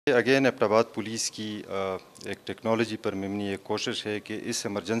Again अब्बताबाद police की एक technology पर मबनी एक कोशिश है कि इस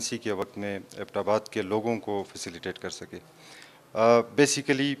इमरजेंसी के वक्त में अब्बताबाद के लोगों को फैसिलिटेट कर सके।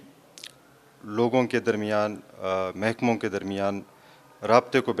 बेसिकली लोगों के दरमियान महकमों के दरमियान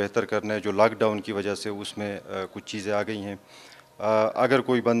राब्ते को बेहतर करना है। जो लॉकडाउन की वजह से उसमें कुछ चीज़ें आ गई हैं। अगर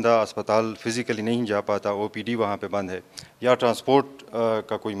कोई बंदा अस्पताल फ़िज़िकली नहीं जा पाता, ओपीडी वहाँ पे बंद है या ट्रांसपोर्ट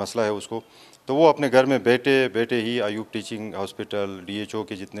का कोई मसला है उसको, तो वो अपने घर में बैठे बैठे ही आयूब टीचिंग हॉस्पिटल, डीएचओ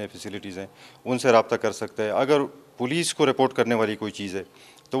के जितने फैसिलिटीज़ हैं उनसे रब्ता कर सकता है। अगर पुलिस को रिपोर्ट करने वाली कोई चीज़ है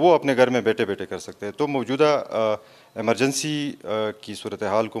तो वो अपने घर में बैठे बैठे कर सकते हैं। तो मौजूदा इमरजेंसी की सूरत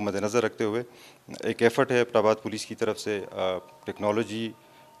हाल को मद्देनज़र रखते हुए एक एफ़र्ट है अब्बताबाद पुलिस की तरफ से टेक्नोलॉजी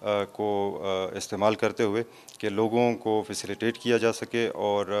को इस्तेमाल करते हुए कि लोगों को फैसिलिटेट किया जा सके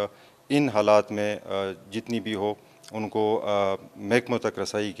और इन हालात में जितनी भी हो उनको महकमों तक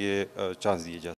रसाई के चांस दिए जा